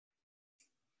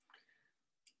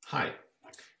Hi,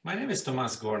 my name is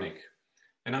Tomaž Gornik,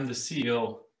 and I'm the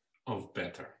CEO of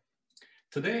Better.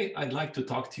 Today, I'd like to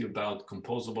talk to you about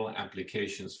composable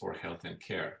applications for health and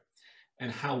care, and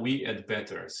how we at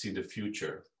Better see the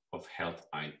future of health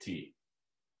IT.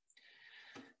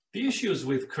 The issues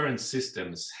with current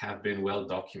systems have been well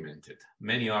documented.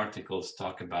 Many articles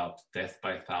talk about death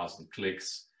by 1,000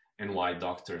 clicks and why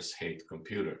doctors hate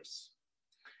computers.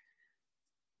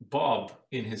 Bob,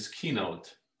 in his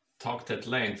keynote, talked at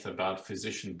length about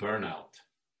physician burnout.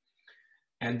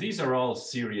 And these are all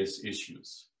serious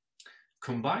issues.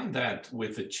 Combine that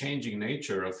with the changing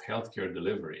nature of healthcare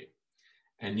delivery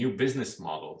and new business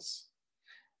models,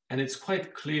 and it's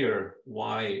quite clear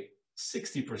why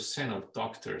 60% of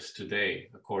doctors today,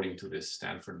 according to this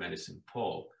Stanford Medicine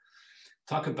poll,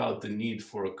 talk about the need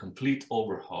for a complete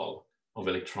overhaul of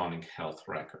electronic health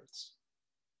records.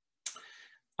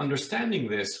 Understanding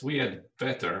this, we at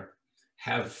Better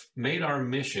have made our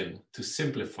mission to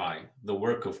simplify the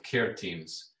work of care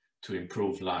teams to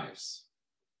improve lives.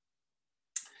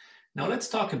 Now let's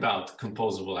talk about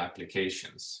composable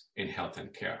applications in health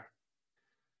and care.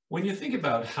 When you think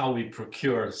about how we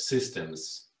procure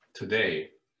systems today,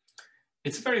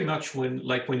 it's very much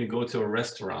like when you go to a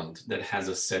restaurant that has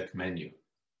a set menu.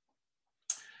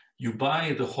 You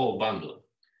buy the whole bundle,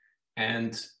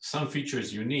 and some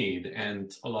features you need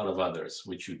and a lot of others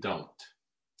which you don't.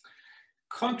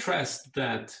 Contrast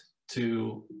that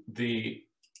to the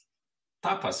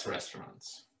tapas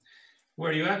restaurants,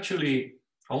 where you actually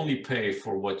only pay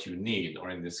for what you need, or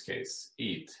in this case,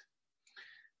 eat.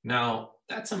 Now,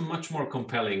 that's a much more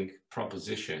compelling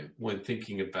proposition when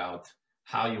thinking about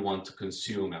how you want to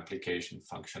consume application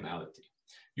functionality.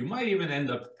 You might even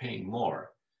end up paying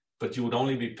more, but you would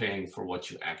only be paying for what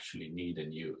you actually need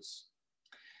and use.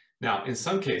 Now, in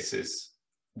some cases,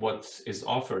 what is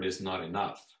offered is not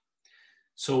enough.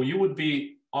 So you would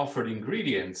be offered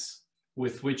ingredients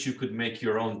with which you could make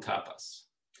your own tapas.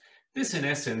 This, in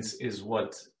essence, is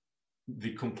what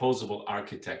the composable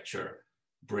architecture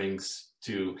brings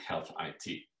to health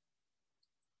IT.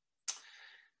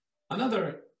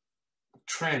 Another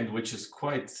trend, which is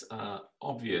quite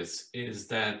obvious, is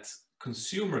that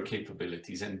consumer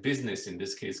capabilities and business, in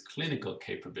this case, clinical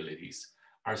capabilities,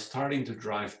 are starting to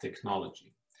drive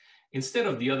technology, instead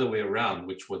of the other way around,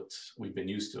 which what we've been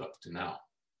used to up to now.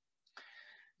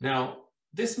 Now,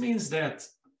 this means that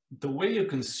the way you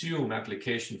consume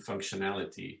application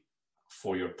functionality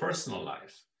for your personal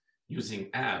life using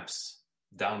apps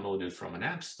downloaded from an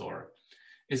app store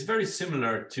is very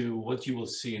similar to what you will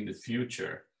see in the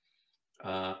future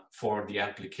for the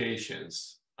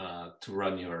applications to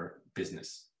run your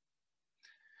business.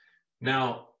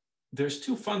 Now, there's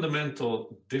two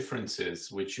fundamental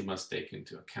differences which you must take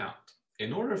into account.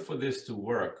 In order for this to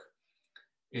work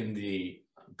in the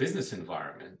business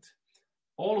environment,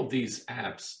 all of these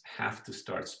apps have to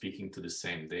start speaking to the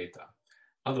same data.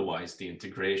 Otherwise, the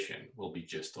integration will be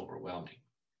just overwhelming.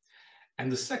 And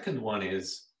the second one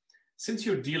is, since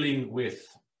you're dealing with,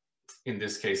 in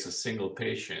this case, a single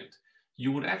patient,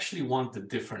 you would actually want the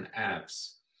different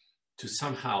apps to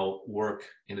somehow work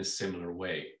in a similar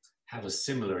way, have a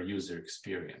similar user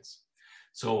experience.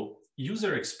 So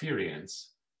user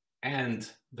experience and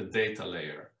the data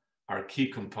layer are key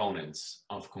components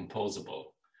of composable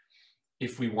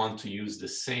if we want to use the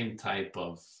same type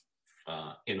of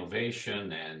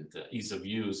innovation and ease of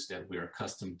use that we're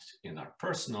accustomed in our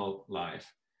personal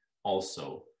life,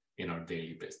 also in our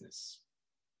daily business.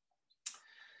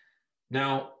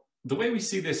 Now, the way we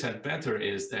see this at Better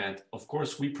is that, of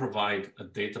course, we provide a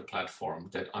data platform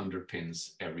that underpins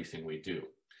everything we do.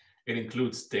 It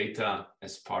includes data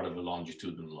as part of a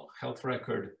longitudinal health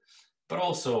record, but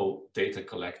also data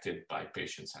collected by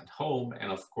patients at home,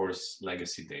 and of course,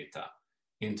 legacy data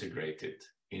integrated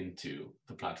into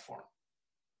the platform.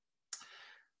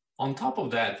 On top of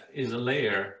that is a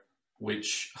layer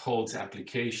which holds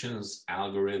applications,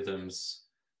 algorithms,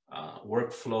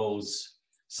 workflows.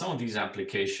 Some of these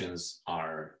applications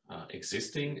are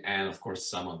existing, and of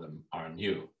course, some of them are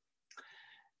new.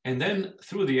 And then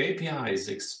through the APIs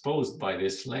exposed by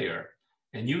this layer,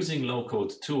 and using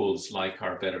low-code tools like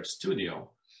our Better Studio,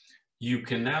 you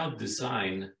can now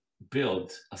design,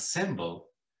 build, assemble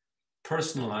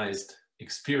personalized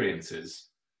experiences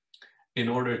in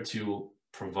order to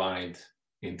provide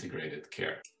integrated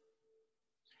care.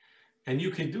 And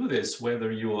you can do this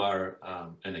whether you are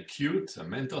an acute, a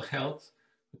mental health,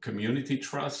 a community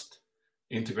trust,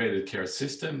 integrated care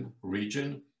system,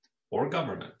 region, or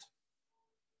government.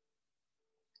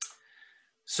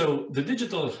 So the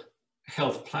digital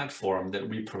health platform that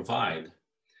we provide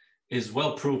is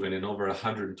well proven in over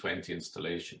 120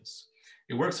 installations.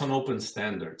 It works on open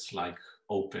standards like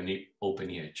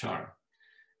openEHR.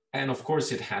 And of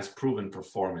course, it has proven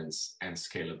performance and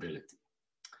scalability.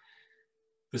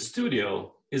 The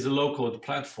Studio is a low-code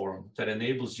platform that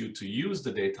enables you to use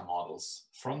the data models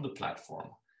from the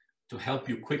platform to help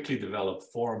you quickly develop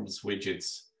forms,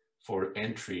 widgets for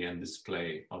entry and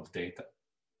display of data.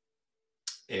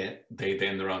 They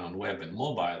then run on web and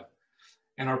mobile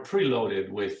and are preloaded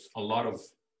with a lot of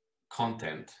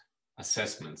content,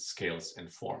 assessments, scales,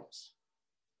 and forms.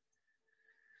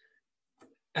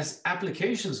 As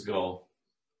applications go,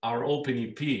 our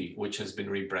openEP, which has been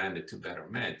rebranded to Better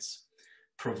Meds,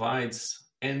 provides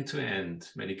end-to-end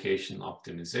medication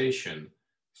optimization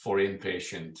for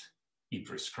inpatient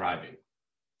e-prescribing.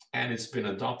 And it's been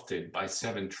adopted by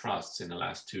 7 trusts in the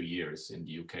last 2 years in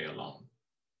the UK alone.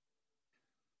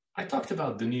 I talked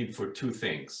about the need for 2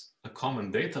 things, a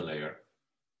common data layer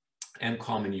and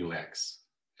common UX.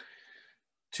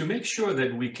 To make sure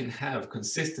that we can have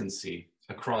consistency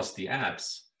across the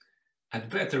apps, at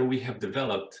Better we have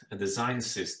developed a design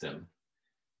system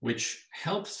which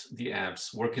helps the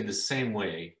apps work in the same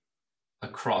way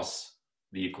across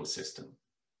the ecosystem.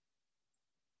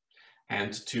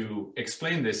 And to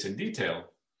explain this in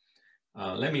detail,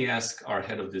 let me ask our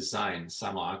head of design,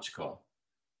 Tomaž Gornik,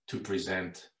 to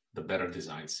present the Better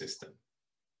design system.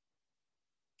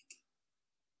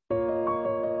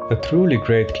 A truly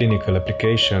great clinical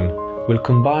application will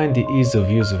combine the ease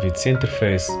of use of its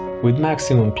interface with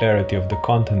maximum clarity of the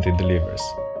content it delivers,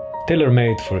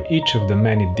 tailor-made for each of the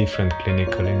many different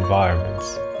clinical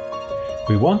environments.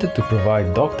 We wanted to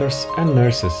provide doctors and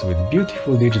nurses with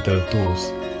beautiful digital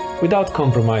tools without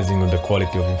compromising on the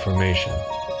quality of information.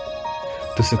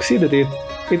 To succeed at it,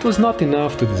 it was not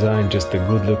enough to design just a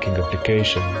good-looking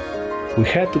application. We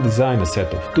had to design a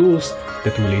set of tools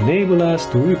that will enable us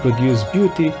to reproduce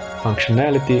beauty,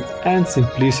 functionality, and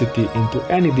simplicity into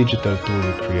any digital tool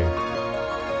we create.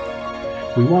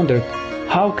 We wondered,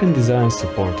 how can design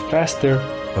support faster,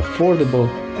 affordable,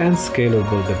 and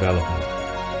scalable development?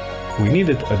 We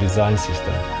needed a design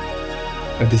system.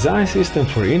 A design system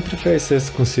for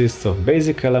interfaces consists of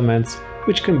basic elements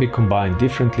which can be combined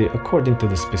differently according to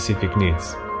the specific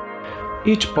needs.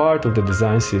 Each part of the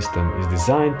design system is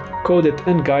designed, coded,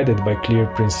 and guided by clear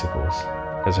principles.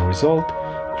 As a result,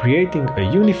 creating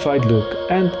a unified look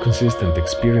and consistent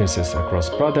experiences across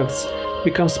products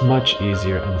becomes much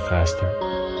easier and faster.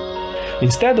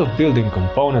 Instead of building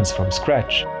components from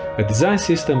scratch, a design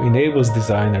system enables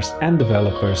designers and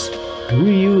developers to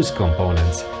reuse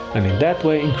components and in that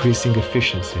way increasing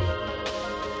efficiency.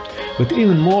 But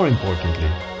even more importantly,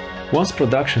 once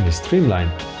production is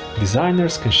streamlined,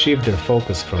 designers can shift their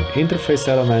focus from interface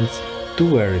elements to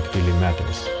where it really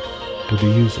matters, to the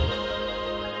user.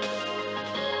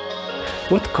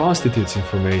 What constitutes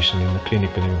information in a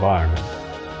clinical environment?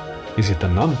 Is it a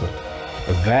number,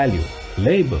 a value,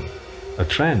 label, a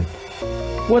trend?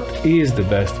 What is the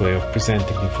best way of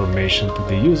presenting information to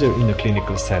the user in a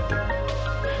clinical setting?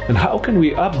 And how can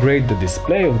we upgrade the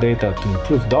display of data to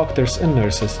improve doctors' and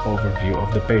nurses' overview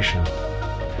of the patient?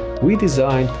 We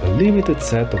designed a limited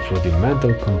set of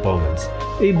rudimental components,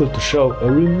 able to show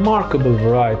a remarkable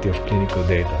variety of clinical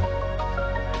data.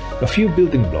 A few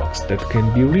building blocks that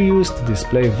can be reused to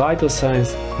display vital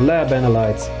signs, lab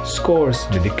analytes, scores,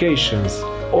 medications,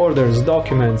 orders,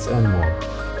 documents, and more.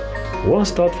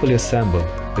 Once thoughtfully assembled,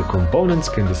 the components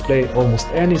can display almost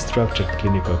any structured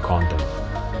clinical content.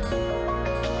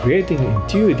 Creating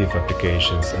intuitive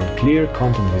applications and clear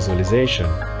content visualization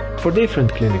for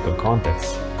different clinical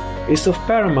contexts is of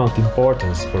paramount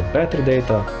importance for better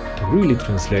data to really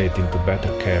translate into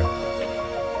better care.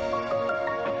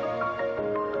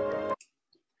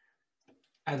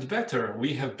 At Better,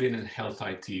 we have been in health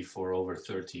IT for over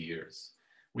 30 years.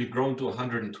 We've grown to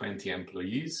 120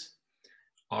 employees.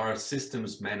 Our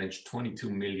systems manage 22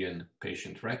 million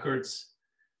patient records.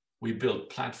 We build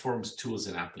platforms, tools,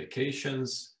 and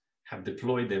applications, have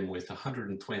deployed them with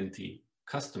 120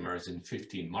 customers in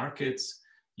 15 markets,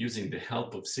 using the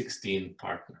help of 16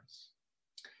 partners.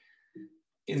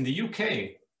 In the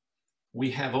UK, we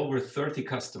have over 30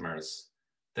 customers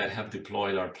that have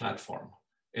deployed our platform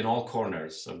in all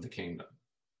corners of the kingdom.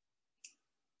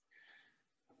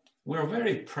 We're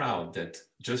very proud that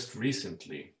just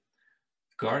recently,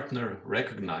 Gartner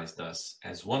recognized us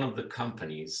as one of the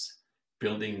companies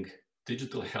building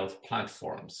digital health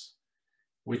platforms,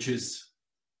 which is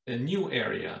a new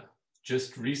area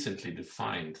just recently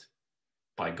defined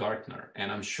by Gartner.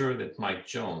 And I'm sure that Mike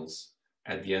Jones,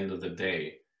 at the end of the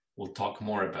day, will talk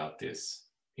more about this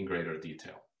in greater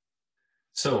detail.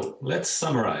 So let's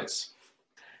summarize.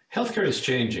 Healthcare is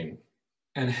changing.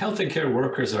 And health and care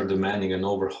workers are demanding an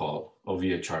overhaul of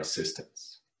EHR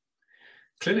systems.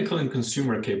 Clinical and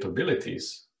consumer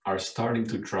capabilities are starting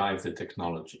to drive the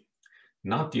technology,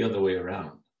 not the other way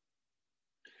around.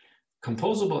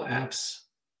 Composable apps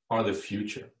are the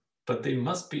future, but they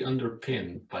must be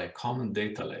underpinned by a common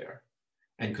data layer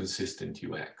and consistent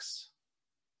UX.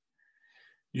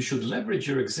 You should leverage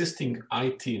your existing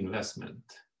IT investment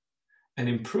and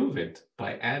improve it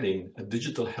by adding a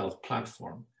digital health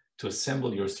platform to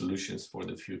assemble your solutions for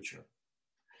the future.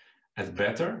 At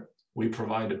Better, we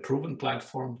provide a proven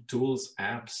platform, tools,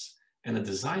 apps, and a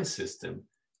design system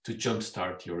to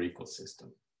jumpstart your ecosystem.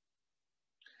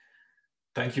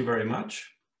 Thank you very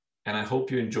much, and I hope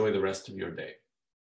you enjoy the rest of your day.